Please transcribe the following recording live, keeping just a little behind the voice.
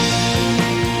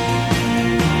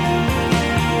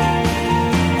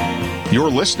You're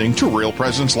listening to Real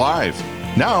Presence Live.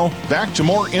 Now, back to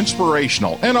more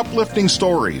inspirational and uplifting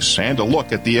stories and a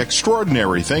look at the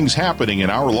extraordinary things happening in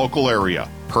our local area.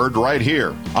 Heard right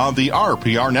here on the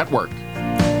RPR Network.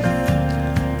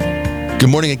 Good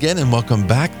morning again, and welcome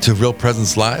back to Real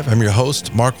Presence Live. I'm your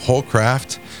host, Mark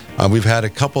Holcraft. We've had a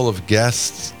couple of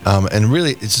guests, and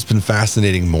really, it's just been a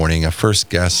fascinating morning. Our first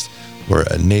guests were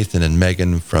Nathan and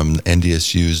Megan from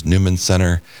NDSU's Newman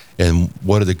Center, and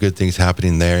what are the good things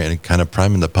happening there, and kind of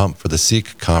priming the pump for the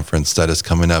Seek conference that is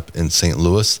coming up in St.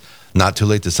 Louis. Not too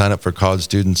late to sign up for college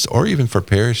students or even for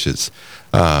parishes.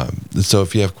 So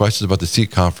if you have questions about the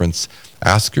Seek conference,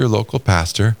 ask your local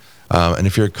pastor. And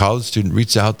if you're a college student,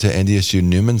 reach out to NDSU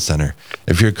Newman Center.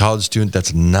 If you're a college student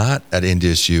that's not at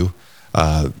NDSU,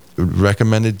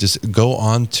 recommended just go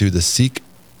on to the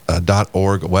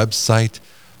seek.org website,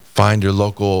 find the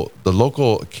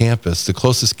local campus, the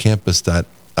closest campus that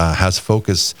has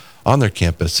focus on their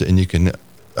campus, and you can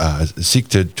seek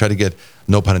to try to get,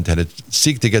 no pun intended,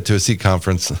 seek to get to a Seek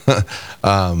conference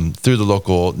through the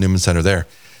local Newman Center there.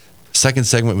 Second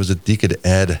segment was with Deacon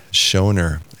Ed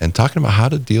Schoner, and talking about how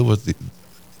to deal with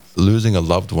losing a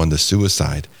loved one to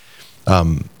suicide.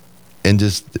 And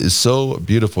just it's so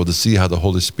beautiful to see how the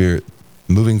Holy Spirit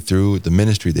moving through the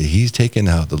ministry that he's taken,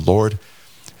 how the Lord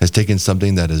has taken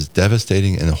something that is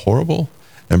devastating and horrible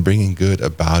and bringing good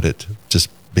about it just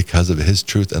because of his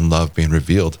truth and love being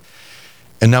revealed.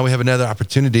 And now we have another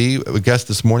opportunity. A guest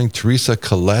this morning, Teresa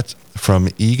Collette from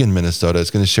Eagan, Minnesota, is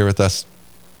going to share with us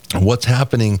what's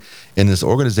happening in this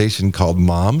organization called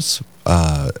MOMS,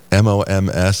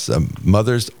 MOMS,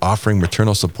 Mothers Offering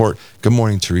Maternal Support. Good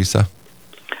morning, Teresa.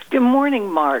 Good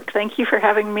morning, Mark. Thank you for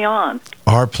having me on.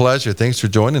 Our pleasure. Thanks for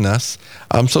joining us.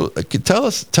 So tell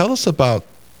us about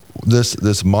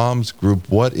this MOMS group.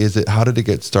 What is it? How did it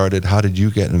get started? How did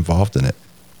you get involved in it?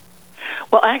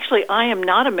 Well, actually, I am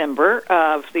not a member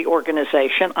of the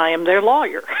organization. I am their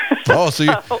lawyer. Oh, so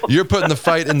you're putting the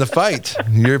fight in the fight.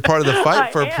 You're part of the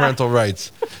fight for parental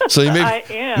rights. So you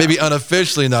maybe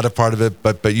unofficially not a part of it,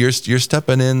 but you're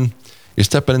stepping in. You're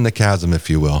stepping in the chasm, if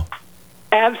you will.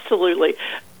 Absolutely.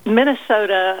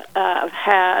 Minnesota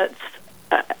has,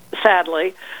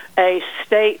 sadly, a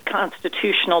state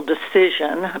constitutional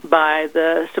decision by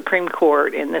the Supreme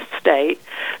Court in this state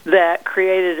that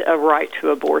created a right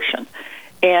to abortion.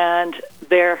 And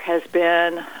there has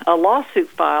been a lawsuit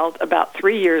filed about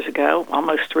 3 years ago,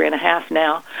 almost 3.5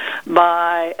 now,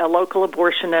 by a local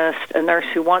abortionist, a nurse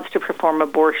who wants to perform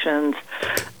abortions,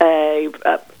 a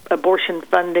abortion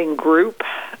funding group.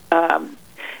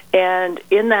 And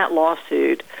in that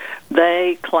lawsuit,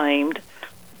 they claimed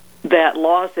that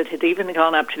laws that had even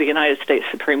gone up to the United States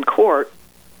Supreme Court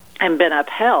and been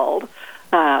upheld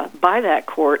by that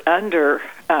court under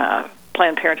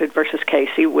Planned Parenthood versus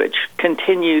Casey, which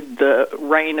continued the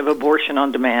reign of abortion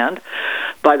on demand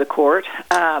by the court.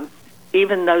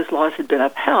 Even those laws had been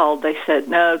upheld. They said,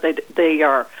 no, they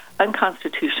are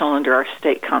unconstitutional under our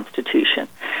state constitution.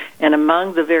 And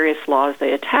among the various laws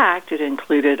they attacked, it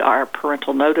included our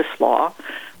parental notice law.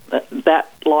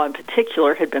 That law in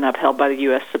particular had been upheld by the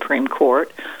U.S. Supreme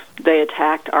Court. They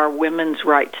attacked our women's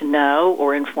right to know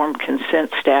or informed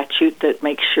consent statute that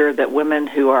makes sure that women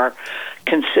who are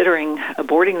considering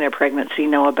aborting their pregnancy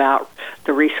know about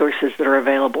the resources that are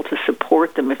available to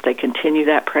support them if they continue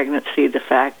that pregnancy. The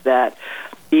fact that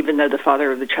even though the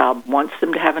father of the child wants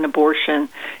them to have an abortion,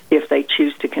 if they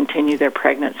choose to continue their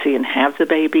pregnancy and have the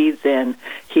baby, then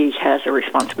he has a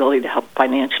responsibility to help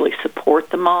financially support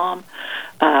the mom.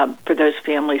 For those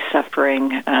families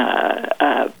suffering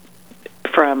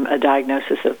from a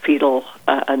diagnosis of fetal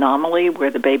anomaly where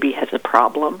the baby has a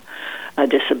problem, a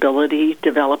disability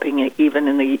developing even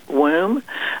in the womb,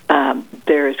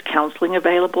 there is counseling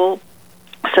available.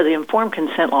 So the informed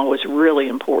consent law was really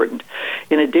important.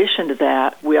 In addition to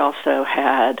that, we also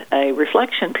had a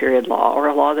reflection period law, or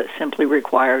a law that simply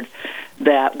required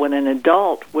that when an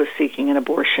adult was seeking an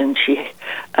abortion, she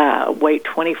wait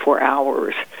 24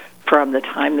 hours from the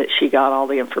time that she got all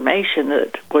the information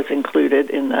that was included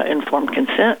in the informed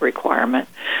consent requirement,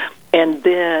 and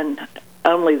then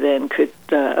only then could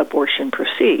the abortion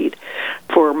proceed.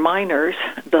 For minors,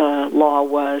 the law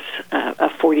was a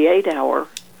 48-hour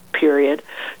period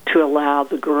to allow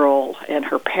the girl and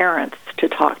her parents to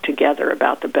talk together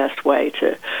about the best way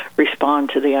to respond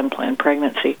to the unplanned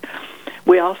pregnancy.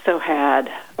 We also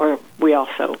had,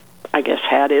 I guess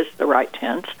had is the right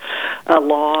tense, a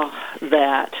law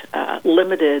that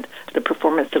limited the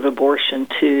performance of abortion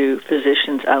to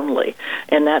physicians only.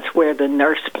 And that's where the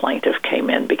nurse plaintiff came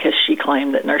in, because she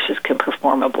claimed that nurses can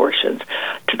perform abortions,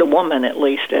 to the woman at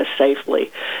least, as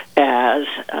safely as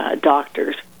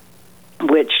doctors,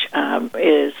 which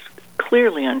is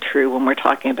clearly untrue when we're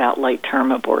talking about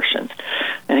late-term abortions.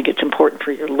 I think it's important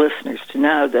for your listeners to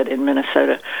know that in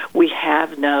Minnesota, we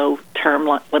have no term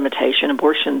limitation.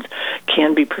 Abortions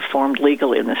can be performed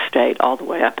legally in the state all the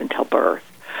way up until birth.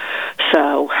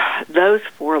 So those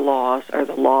 4 laws are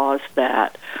the laws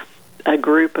that a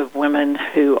group of women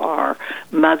who are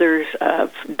mothers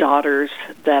of daughters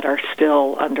that are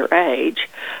still underage,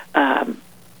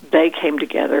 they came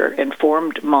together and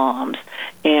formed Moms,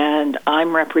 and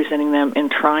I'm representing them in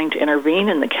trying to intervene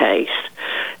in the case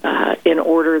in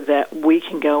order that we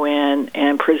can go in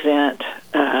and present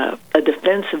a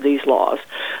defense of these laws.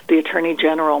 The Attorney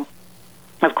General,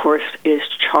 of course, is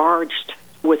charged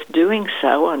with doing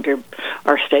so under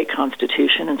our state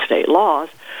constitution and state laws,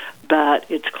 but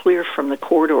it's clear from the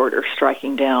court order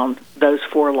striking down those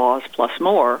 4 laws plus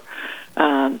more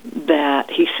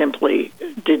that he simply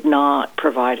did not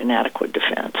provide an adequate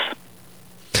defense.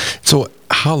 So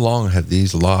how long have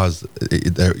these laws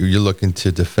that you're looking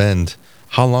to defend,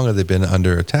 how long have they been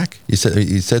under attack? You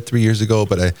said 3 years ago,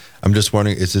 but I'm just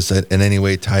wondering, is this in any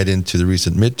way tied into the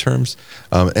recent midterms?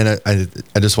 And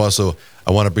I just also,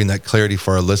 I want to bring that clarity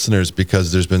for our listeners,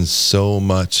 because there's been so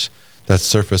much that's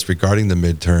surfaced regarding the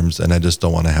midterms, and I just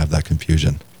don't want to have that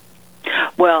confusion.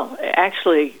 Well,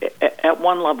 actually, at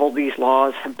one level, these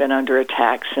laws have been under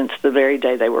attack since the very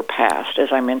day they were passed.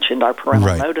 As I mentioned, our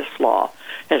parental notice law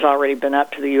has already been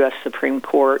up to the U.S. Supreme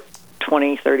Court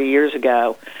 20, 30 years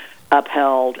ago,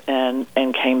 upheld, and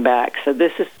came back. So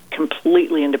this is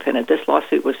completely independent. This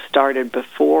lawsuit was started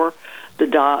before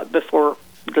the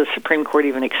Supreme Court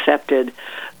even accepted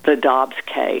the Dobbs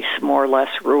case, more or less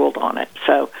ruled on it.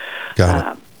 So,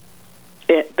 Got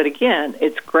it. But again,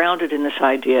 it's grounded in this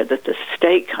idea that the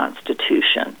state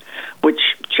constitution, which,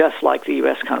 just like the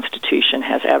U.S. Constitution,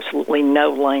 has absolutely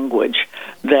no language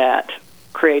that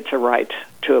creates a right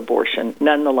to abortion.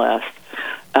 Nonetheless,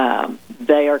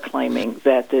 they are claiming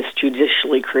that this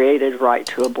judicially created right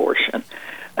to abortion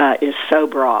is so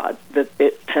broad that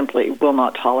it simply will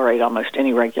not tolerate almost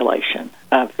any regulation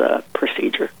of the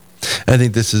procedure. I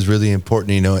think this is really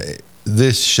important. You know,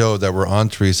 this show that we're on,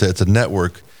 Teresa, it's a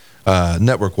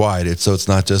network-wide. It's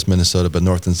not just Minnesota, but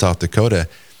North and South Dakota.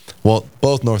 Well,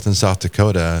 both North and South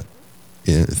Dakota,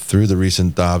 through the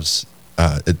recent Dobbs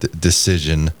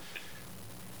decision,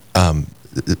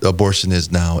 abortion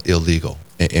is now illegal,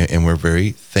 and we're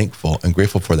very thankful and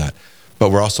grateful for that.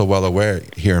 But we're also well aware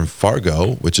here in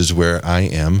Fargo, which is where I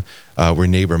am, we're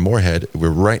neighbor Moorhead. We're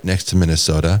right next to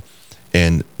Minnesota,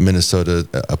 and Minnesota,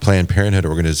 a Planned Parenthood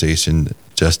organization,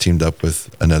 just teamed up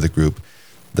with another group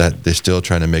that they're still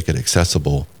trying to make it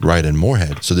accessible right in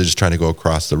Moorhead. So they're just trying to go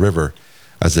across the river,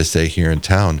 as they say here in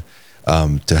town,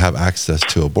 to have access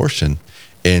to abortion.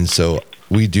 And so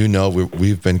we do know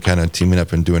we've been kind of teaming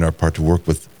up and doing our part to work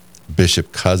with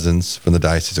Bishop Cousins from the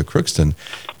Diocese of Crookston,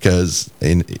 because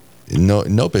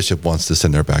no bishop wants this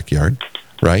in their backyard,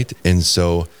 right? And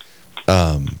so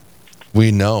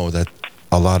we know that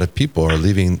a lot of people are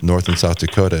leaving North and South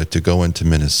Dakota to go into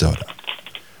Minnesota,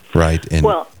 right? And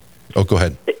go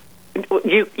ahead.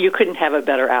 You couldn't have a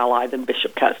better ally than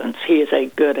Bishop Cousins. He is a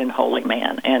good and holy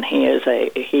man, and he is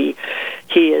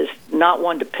not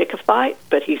one to pick a fight,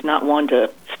 but he's not one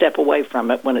to step away from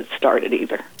it when it's started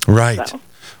either. Right, so.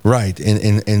 Right,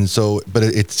 and so, but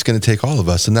it's going to take all of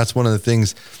us, and that's one of the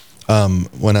things.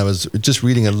 When I was just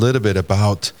reading a little bit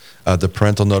about the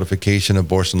parental notification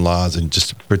abortion laws and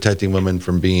just protecting women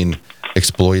from being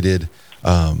exploited,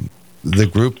 the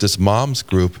group, this Moms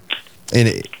group, and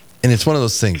it's one of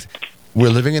those things. We're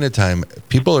living in a time,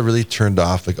 people are really turned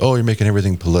off, like, oh, you're making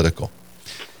everything political.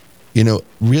 You know,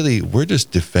 really, we're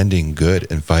just defending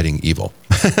good and fighting evil.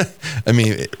 I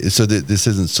mean, so this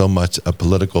isn't so much a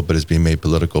political, but it's being made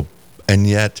political. And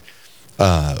yet,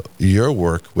 your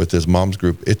work with this Moms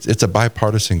group, it's a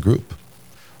bipartisan group,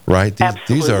 right?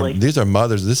 Absolutely. These are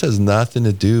mothers. This has nothing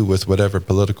to do with whatever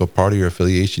political party or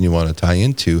affiliation you want to tie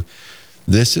into.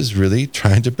 This is really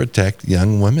trying to protect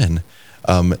young women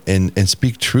and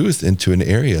speak truth into an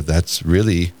area that's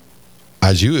really,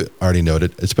 as you already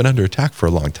noted, it's been under attack for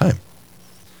a long time.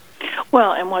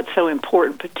 Well, and what's so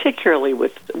important, particularly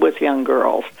with young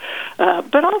girls,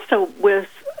 but also with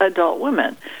adult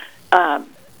women,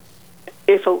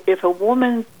 if a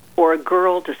woman or a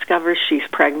girl discovers she's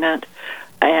pregnant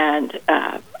and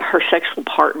her sexual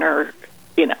partner,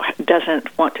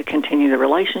 doesn't want to continue the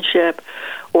relationship,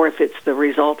 or if it's the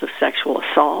result of sexual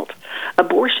assault,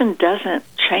 abortion doesn't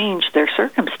change their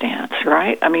circumstance,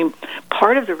 right? I mean,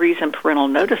 part of the reason parental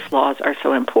notice laws are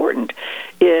so important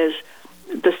is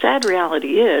the sad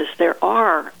reality is there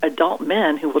are adult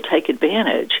men who will take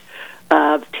advantage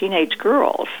of teenage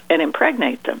girls and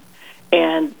impregnate them.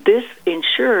 And this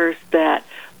ensures that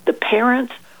the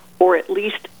parents, or at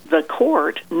least the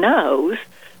court, knows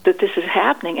that this is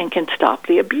happening and can stop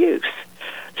the abuse.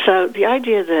 So the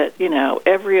idea that,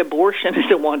 every abortion is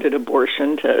a wanted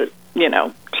abortion, to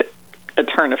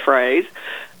turn a phrase,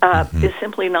 is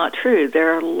simply not true.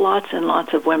 There are lots and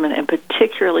lots of women, and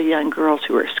particularly young girls,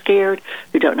 who are scared,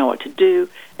 who don't know what to do,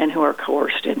 and who are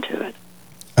coerced into it.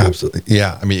 Absolutely.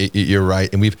 Yeah, I mean, you're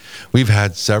right. And we've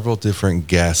had several different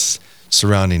guests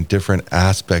surrounding different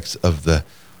aspects of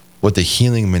what the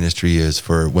healing ministry is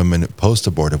for women,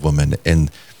 post-abortive women.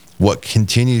 And what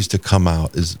continues to come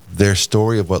out is their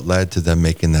story of what led to them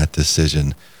making that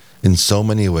decision in so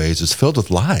many ways is filled with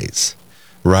lies,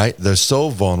 right? They're so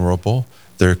vulnerable.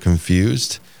 They're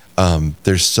confused.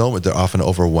 They're often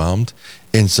overwhelmed.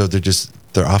 And so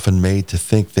they're often made to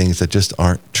think things that just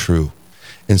aren't true.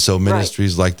 And so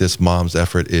ministries like this Mom's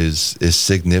Effort is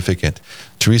significant.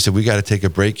 Teresa, we got to take a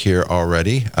break here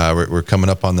already. We're coming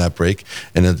up on that break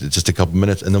in just a couple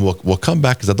minutes, and then we'll come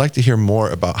back because I'd like to hear more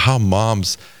about how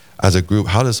moms as a group,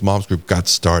 how this Moms Group got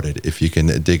started, if you can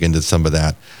dig into some of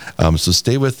that. So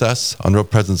stay with us on Real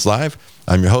Presence Live.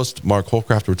 I'm your host, Mark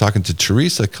Holcraft. We're talking to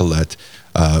Teresa Collette,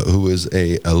 who is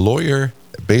a lawyer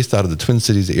based out of the Twin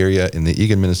Cities area in the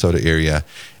Eagan, Minnesota area,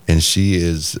 and she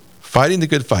is fighting the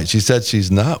good fight. She said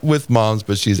she's not with moms,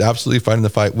 but she's absolutely fighting the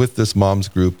fight with this Moms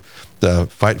Group, the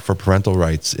fight for parental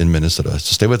rights in Minnesota.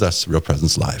 So stay with us, Real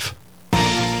Presence Live.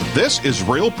 This is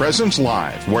Real Presence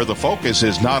Live, where the focus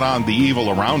is not on the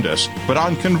evil around us, but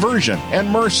on conversion and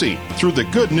mercy through the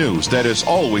good news that is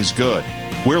always good.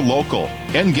 We're local,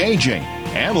 engaging,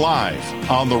 and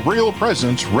live on the Real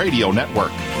Presence Radio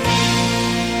Network.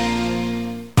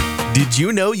 Did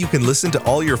you know you can listen to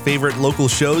all your favorite local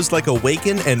shows like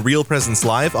Awaken and Real Presence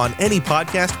Live on any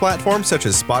podcast platform such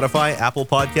as Spotify, Apple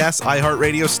Podcasts,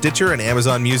 iHeartRadio, Stitcher, and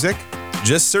Amazon Music?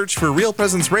 Just search for Real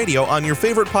Presence Radio on your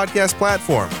favorite podcast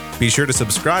platform. Be sure to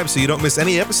subscribe so you don't miss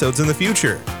any episodes in the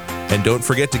future. And don't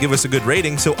forget to give us a good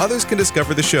rating so others can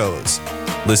discover the shows.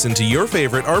 Listen to your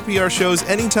favorite RPR shows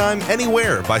anytime,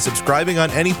 anywhere by subscribing on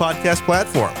any podcast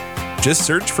platform. Just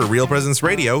search for Real Presence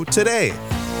Radio today.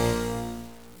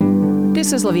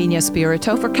 This is Lavinia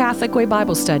Spirito for Catholic Way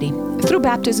Bible Study. Through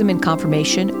baptism and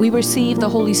confirmation, we receive the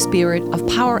Holy Spirit of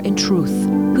power and truth,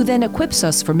 who then equips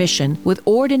us for mission with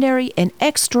ordinary and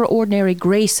extraordinary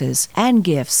graces and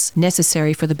gifts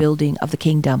necessary for the building of the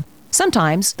kingdom.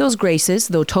 Sometimes those graces,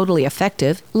 though totally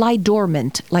effective, lie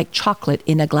dormant like chocolate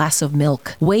in a glass of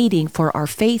milk, waiting for our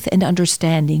faith and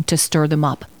understanding to stir them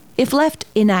up. If left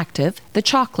inactive, the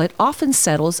chocolate often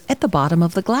settles at the bottom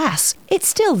of the glass. It's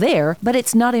still there, but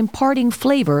it's not imparting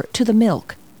flavor to the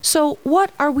milk. So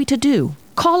what are we to do?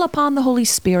 Call upon the Holy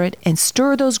Spirit and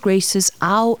stir those graces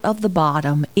out of the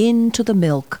bottom into the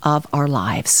milk of our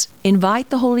lives. Invite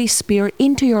the Holy Spirit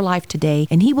into your life today,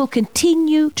 and He will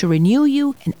continue to renew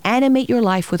you and animate your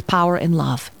life with power and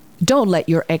love. Don't let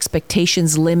your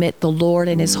expectations limit the Lord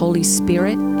and His Holy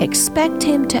Spirit. Expect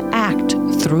Him to act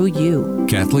through you.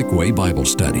 Catholic Way Bible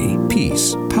Study.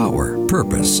 Peace, power,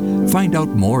 purpose. Find out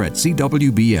more at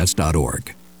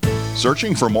cwbs.org.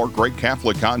 Searching for more great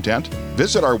Catholic content?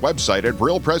 Visit our website at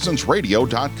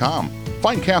realpresenceradio.com.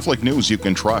 Find Catholic news you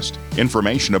can trust,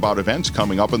 information about events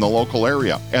coming up in the local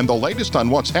area, and the latest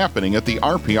on what's happening at the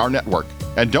RPR network.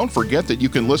 And don't forget that you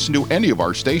can listen to any of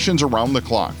our stations around the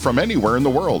clock from anywhere in the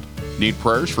world. Need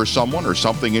prayers for someone or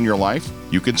something in your life?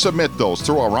 You can submit those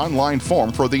through our online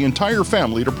form for the entire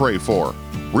family to pray for.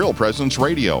 Real Presence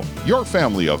Radio, your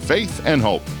family of faith and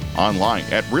hope. Online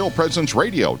at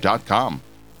realpresenceradio.com.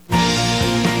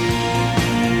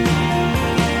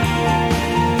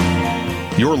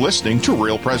 You're listening to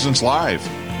Real Presence Live.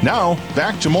 Now,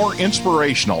 back to more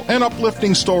inspirational and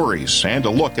uplifting stories and a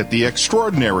look at the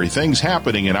extraordinary things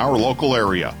happening in our local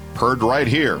area. Heard right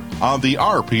here on the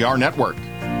RPR Network.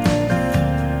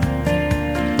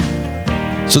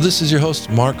 So this is your host,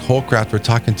 Mark Holcraft. We're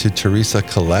talking to Teresa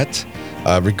Collette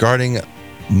regarding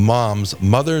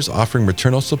mothers offering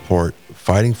maternal support,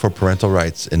 fighting for parental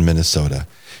rights in Minnesota.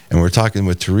 And we're talking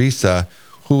with Teresa,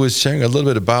 who was sharing a little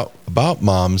bit about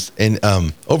moms. And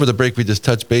over the break, we just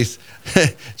touched base.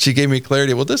 She gave me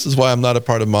clarity. Well, this is why I'm not a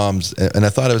part of moms. And I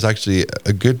thought it was actually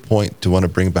a good point to want to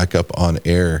bring back up on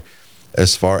air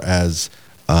as far as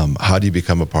how do you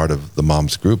become a part of the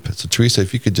moms group. So, Teresa,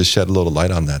 if you could just shed a little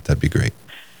light on that, that'd be great.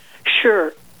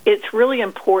 Sure. It's really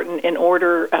important in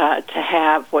order to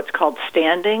have what's called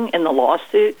standing in the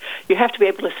lawsuit. You have to be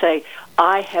able to say,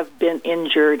 I have been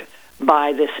injured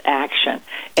by this action.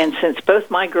 And since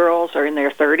both my girls are in their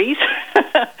 30s,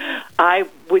 I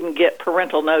wouldn't get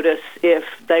parental notice if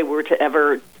they were to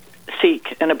ever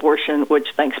seek an abortion, which,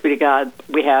 thanks be to God,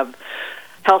 we have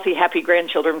healthy, happy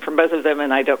grandchildren from both of them,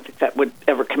 and I don't think that would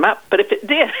ever come up. But if it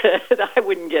did, I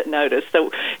wouldn't get noticed.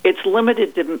 So it's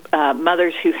limited to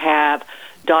mothers who have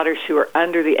daughters who are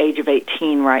under the age of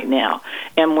 18 right now.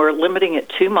 And we're limiting it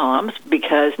to moms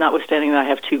because, notwithstanding that I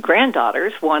have two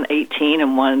granddaughters, one 18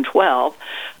 and one 12,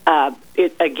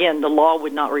 again, the law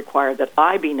would not require that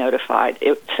I be notified.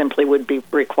 It simply would be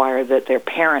require that their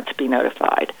parents be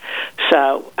notified.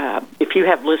 So if you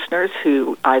have listeners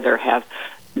who either have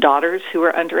daughters who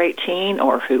are under 18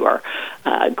 or who are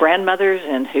grandmothers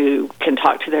and who can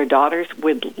talk to their daughters,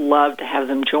 we'd love to have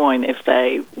them join if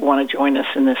they want to join us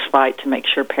in this fight to make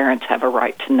sure parents have a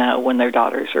right to know when their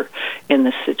daughters are in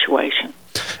this situation.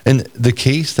 And the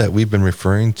case that we've been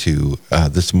referring to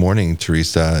this morning,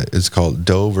 Teresa, is called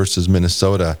Doe versus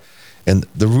Minnesota. And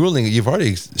the ruling, you've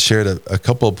already shared a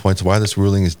couple of points why this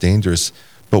ruling is dangerous.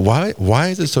 But why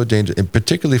is it so dangerous, and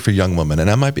particularly for young women?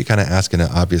 And I might be kind of asking an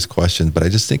obvious question, but I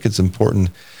just think it's important.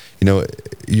 You know,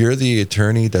 you're the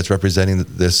attorney that's representing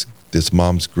this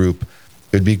mom's group.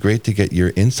 It would be great to get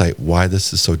your insight why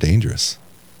this is so dangerous.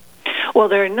 Well,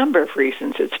 there are a number of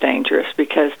reasons it's dangerous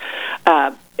because,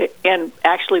 and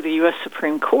actually the U.S.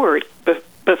 Supreme Court,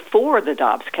 before the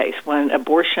Dobbs case, when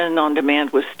abortion on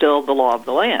demand was still the law of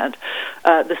the land,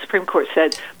 the Supreme Court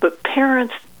said, but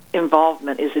parents'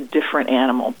 involvement is a different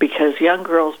animal because young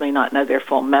girls may not know their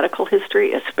full medical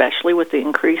history, especially with the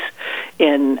increase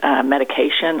in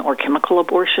medication or chemical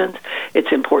abortions.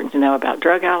 It's important to know about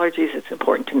drug allergies. It's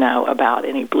important to know about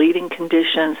any bleeding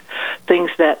conditions, things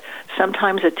that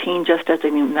sometimes a teen just doesn't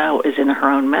even know is in her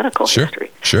own medical history.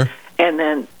 Sure. And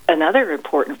then another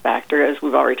important factor, as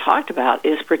we've already talked about,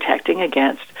 is protecting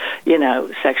against,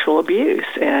 sexual abuse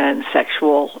and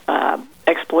sexual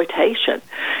exploitation.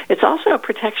 It's also a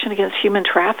protection against human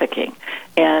trafficking.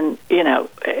 And,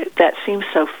 that seems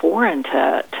so foreign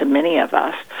to many of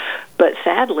us. But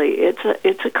sadly,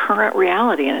 it's a current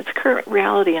reality, and it's a current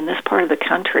reality in this part of the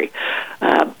country,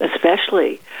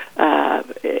 especially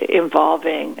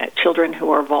involving children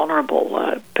who are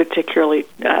vulnerable, particularly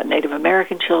Native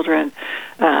American children.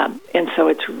 And so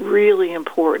it's really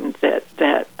important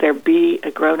that there be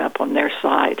a grown-up on their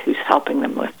side who's helping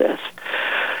them with this.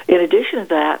 In addition to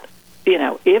that,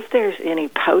 if there's any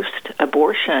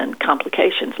post-abortion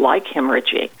complications like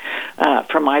hemorrhaging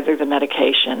from either the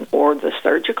medication or the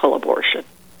surgical abortion,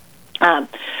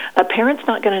 a parent's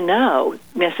not going to know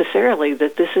necessarily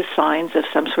that this is signs of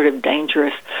some sort of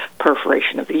dangerous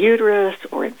perforation of the uterus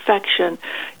or infection.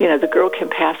 The girl can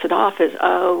pass it off as,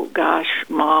 oh, gosh,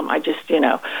 Mom, I've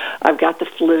got the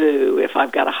flu if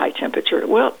I've got a high temperature.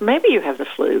 Well, maybe you have the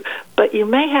flu, but you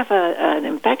may have an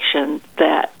infection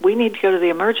that we need to go to the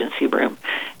emergency room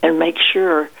and make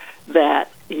sure that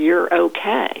you're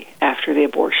okay after the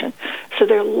abortion. So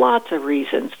there are lots of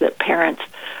reasons that parents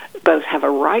both have a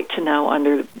right to know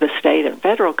under the state and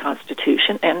federal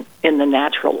constitution and in the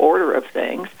natural order of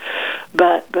things,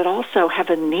 but also have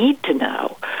a need to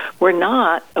know. We're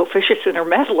not officious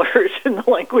intermeddlers in the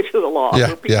language of the law.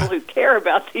 We're people who care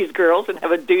about these girls and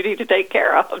have a duty to take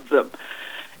care of them.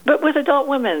 But with adult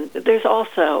women, there's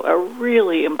also a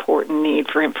really important need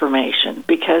for information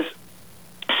because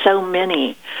so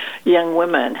many young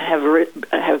women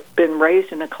have been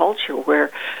raised in a culture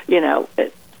where,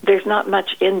 there's not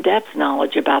much in-depth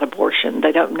knowledge about abortion.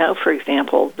 They don't know, for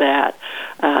example, that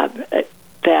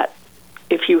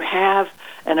if you have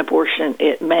an abortion,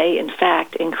 it may, in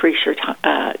fact, increase your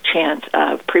chance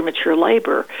of premature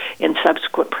labor in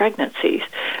subsequent pregnancies.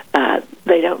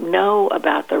 They don't know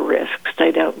about the risks.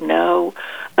 They don't know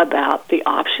about the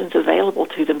options available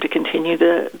to them to continue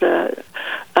the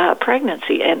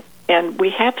pregnancy. And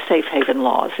we have safe haven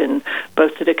laws in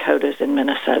both the Dakotas and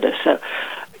Minnesota. So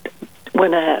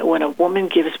when a woman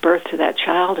gives birth to that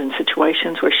child in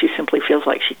situations where she simply feels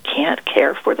like she can't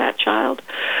care for that child,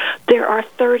 there are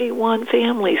 31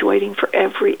 families waiting for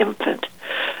every infant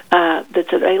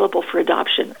that's available for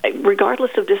adoption,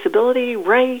 regardless of disability,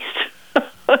 race.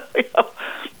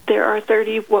 There are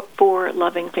 34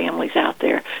 loving families out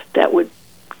there that would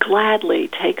gladly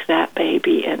take that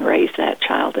baby and raise that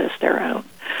child as their own.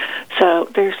 So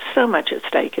there's so much at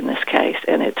stake in this case,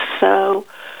 and it's so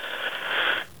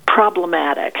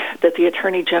problematic that the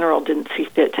Attorney General didn't see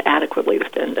fit to adequately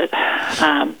defend it.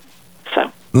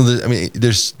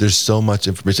 There's so much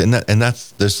information, and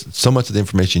there's so much of the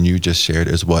information you just shared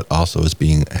is what also is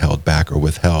being held back or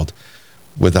withheld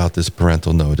without this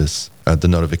parental notice, the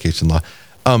notification law.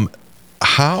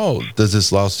 How does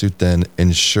this lawsuit then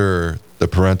ensure the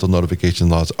parental notification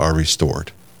laws are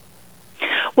restored?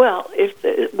 Well,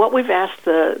 what we've asked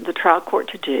the trial court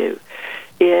to do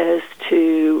is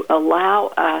to allow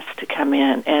us to come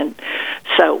in, and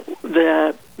so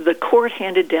the the court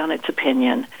handed down its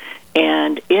opinion,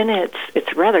 and in it's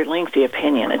a rather lengthy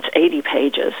opinion. It's 80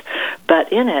 pages.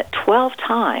 But in it, 12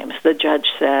 times the judge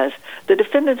says, the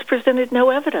defendants presented no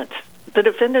evidence. The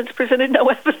defendants presented no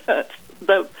evidence.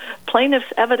 The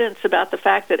plaintiff's evidence about the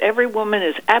fact that every woman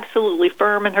is absolutely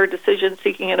firm in her decision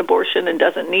seeking an abortion and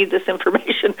doesn't need this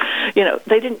information,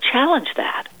 they didn't challenge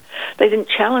that. They didn't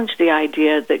challenge the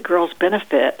idea that girls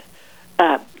benefit,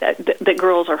 that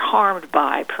girls are harmed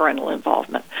by parental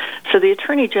involvement. So the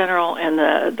Attorney General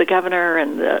and the governor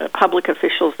and the public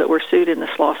officials that were sued in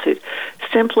this lawsuit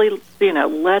simply,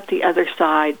 let the other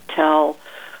side tell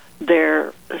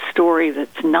their story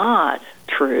that's not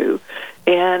true,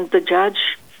 and the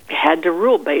judge had to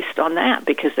rule based on that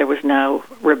because there was no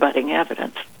rebutting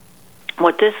evidence.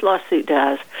 What this lawsuit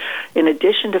does, in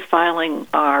addition to filing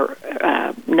our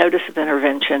notice of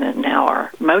intervention and now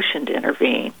our motion to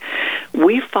intervene,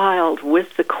 we filed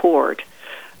with the court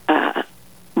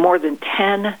more than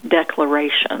 10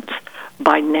 declarations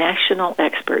by national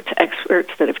experts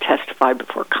that have testified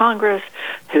before Congress,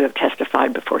 who have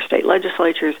testified before state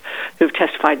legislatures, who have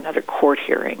testified in other court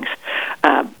hearings.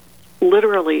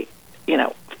 Literally,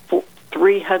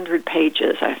 300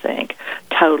 pages, I think,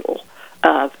 total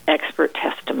of expert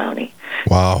testimony.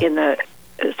 Wow.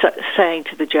 Saying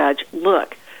to the judge,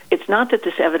 look, it's not that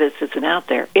this evidence isn't out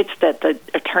there, it's that the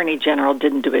Attorney General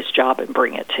didn't do his job and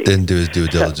bring it to you. Didn't do his due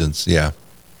diligence, yeah.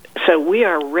 So we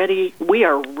are ready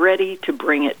to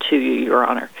bring it to you, Your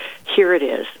Honor. Here it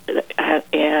is.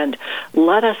 And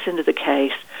let us into the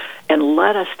case and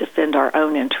let us defend our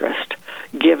own interest,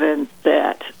 given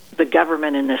that the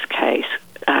government in this case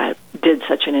did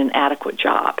such an inadequate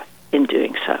job in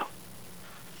doing so.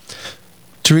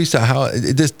 Teresa,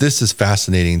 this is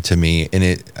fascinating to me,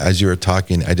 and as you were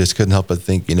talking, I just couldn't help but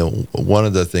think, one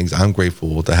of the things I'm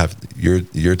grateful to have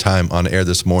your time on air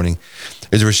this morning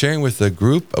is we're sharing with a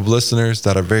group of listeners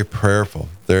that are very prayerful.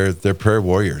 They're prayer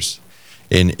warriors,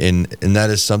 and that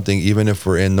is something, even if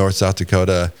we're in North South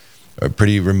Dakota, or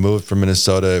pretty removed from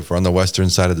Minnesota, if we're on the western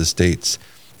side of the states,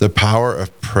 the power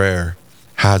of prayer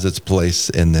has its place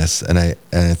in this, and I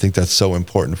think that's so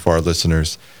important for our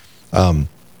listeners.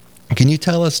 Can you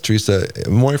tell us, Teresa,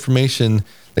 more information?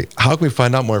 Like, how can we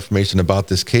find out more information about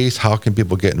this case? How can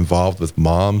people get involved with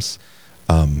moms?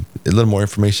 A little more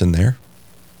information there.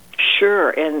 Sure,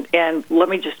 and let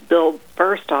me just build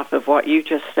first off of what you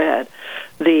just said.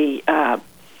 I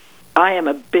am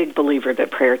a big believer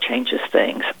that prayer changes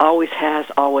things. Always has,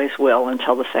 always will,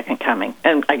 until the second coming,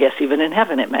 and I guess even in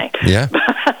heaven it may. Yeah.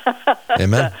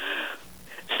 Amen.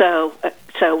 So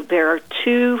there are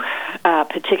two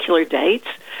particular dates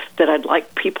that I'd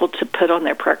like people to put on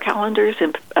their prayer calendars.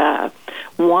 And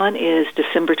one is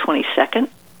December 22nd.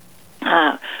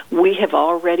 We have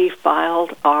already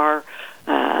filed our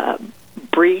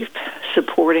brief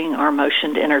supporting our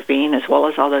motion to intervene, as well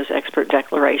as all those expert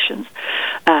declarations.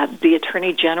 The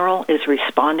Attorney General is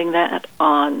responding that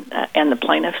and the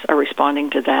plaintiffs are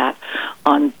responding to that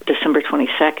on December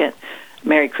 22nd.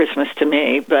 Merry Christmas to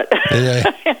me, but yeah.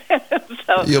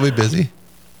 So you'll be busy.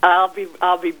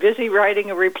 I'll be busy writing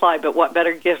a reply. But what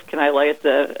better gift can I lay at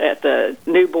the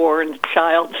newborn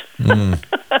child's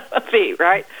feet,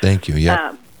 right? Thank you.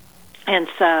 Yeah. And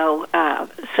so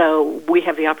we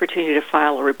have the opportunity to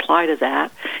file a reply to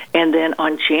that, and then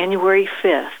on January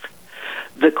 5th,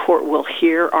 the court will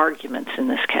hear arguments in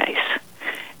this case,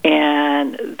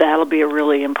 and that'll be a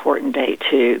really important date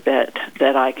too.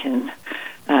 That I can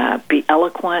be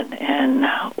eloquent and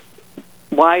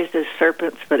wise as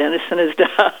serpents, but innocent as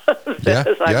doves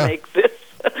as I make this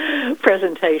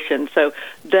presentation. So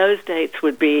those dates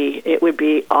it would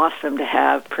be awesome to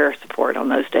have prayer support on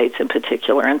those dates in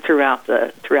particular and throughout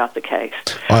the case.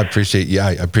 Well, I appreciate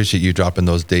you dropping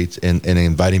those dates and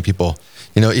inviting people.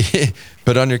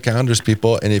 Put on your calendars,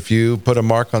 people, and if you put a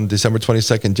mark on December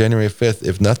 22nd, January 5th,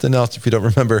 if nothing else, if you don't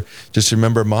remember, just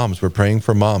remember moms. We're praying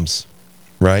for moms.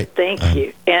 Right. Thank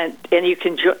you, and you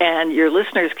can and your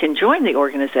listeners can join the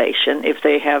organization if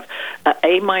they have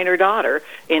a minor daughter,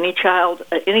 any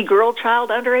girl child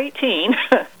under 18,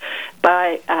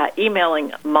 by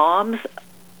emailing moms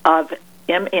of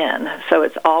MN. So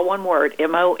it's all one word,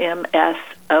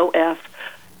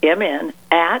 MOMSOFMN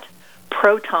at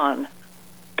protonmail.com,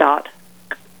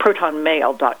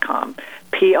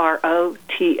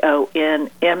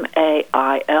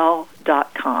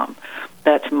 PROTONMAIL.com.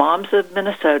 That's Moms of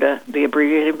Minnesota, the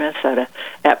abbreviated Minnesota,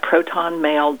 at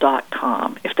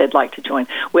protonmail.com if they'd like to join.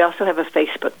 We also have a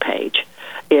Facebook page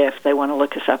if they want to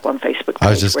look us up on Facebook. I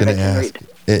was just going to ask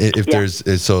if there's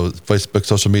Facebook,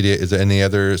 social media. Is there any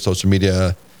other social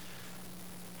media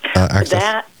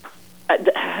access?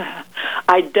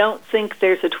 I don't think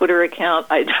there's a Twitter account.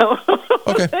 I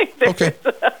don't think there's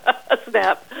a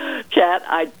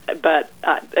Snapchat. But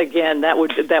again, that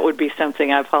would be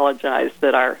something. I apologize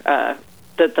that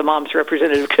that the mom's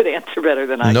representative could answer better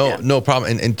than I can. No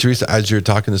problem. And Teresa, as you're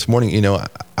talking this morning,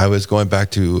 I was going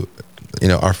back to,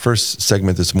 our first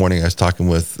segment this morning. I was talking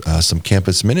with some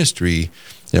campus ministry,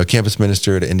 campus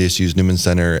minister at NDSU's Newman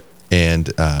Center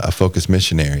and a focus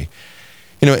missionary,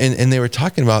 and they were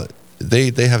talking about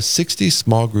they have 60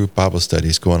 small group Bible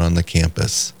studies going on the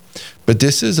campus. But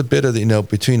this is a bit of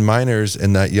between minors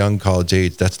and that young college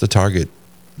age. That's the target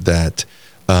that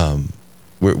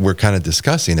we're kind of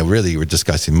discussing. And really, we're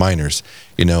discussing minors,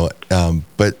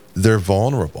 but they're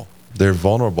vulnerable. They're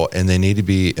vulnerable, and they need to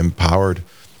be empowered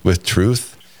with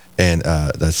truth and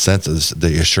that sense of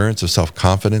the assurance of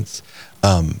self-confidence.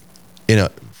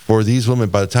 For these women,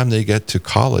 by the time they get to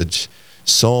college,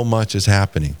 so much is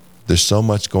happening. There's so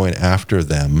much going after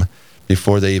them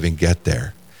before they even get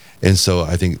there. And so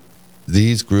I think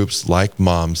these groups, like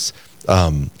moms,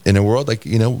 in a world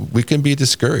we can be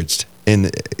discouraged,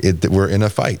 and we're in a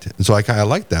fight. And so I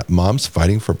like that. Moms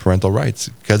fighting for parental rights,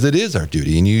 because it is our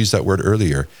duty. And you used that word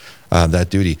earlier, that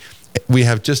duty. We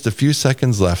have just a few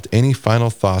seconds left. Any final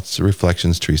thoughts or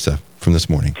reflections, Teresa, from this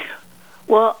morning?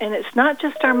 Well, and it's not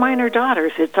just our minor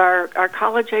daughters, it's our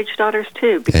college-age daughters,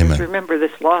 too, because Amen. Remember,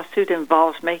 this lawsuit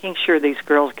involves making sure these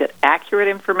girls get accurate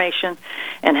information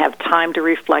and have time to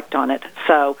reflect on it.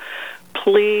 So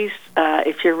please,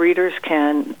 if your listeners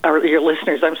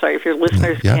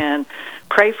can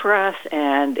pray for us,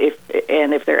 and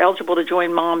if they're eligible to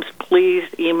join moms, please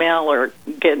email or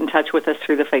get in touch with us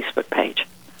through the Facebook page.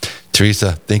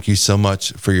 Teresa, thank you so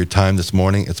much for your time this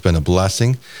morning. It's been a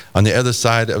blessing. On the other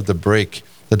side of the break,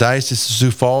 the Diocese of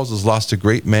Sioux Falls has lost a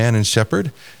great man and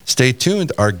shepherd. Stay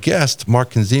tuned. Our guest,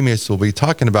 Mark Konzemius, will be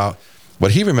talking about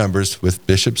what he remembers with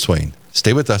Bishop Swain.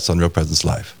 Stay with us on Real Presence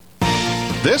Live.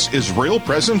 This is Real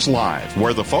Presence Live,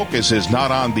 where the focus is not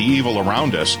on the evil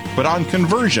around us, but on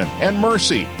conversion and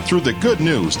mercy through the good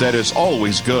news that is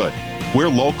always good. We're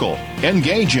local,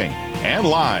 engaging, and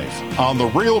live on the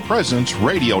Real Presence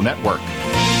Radio Network.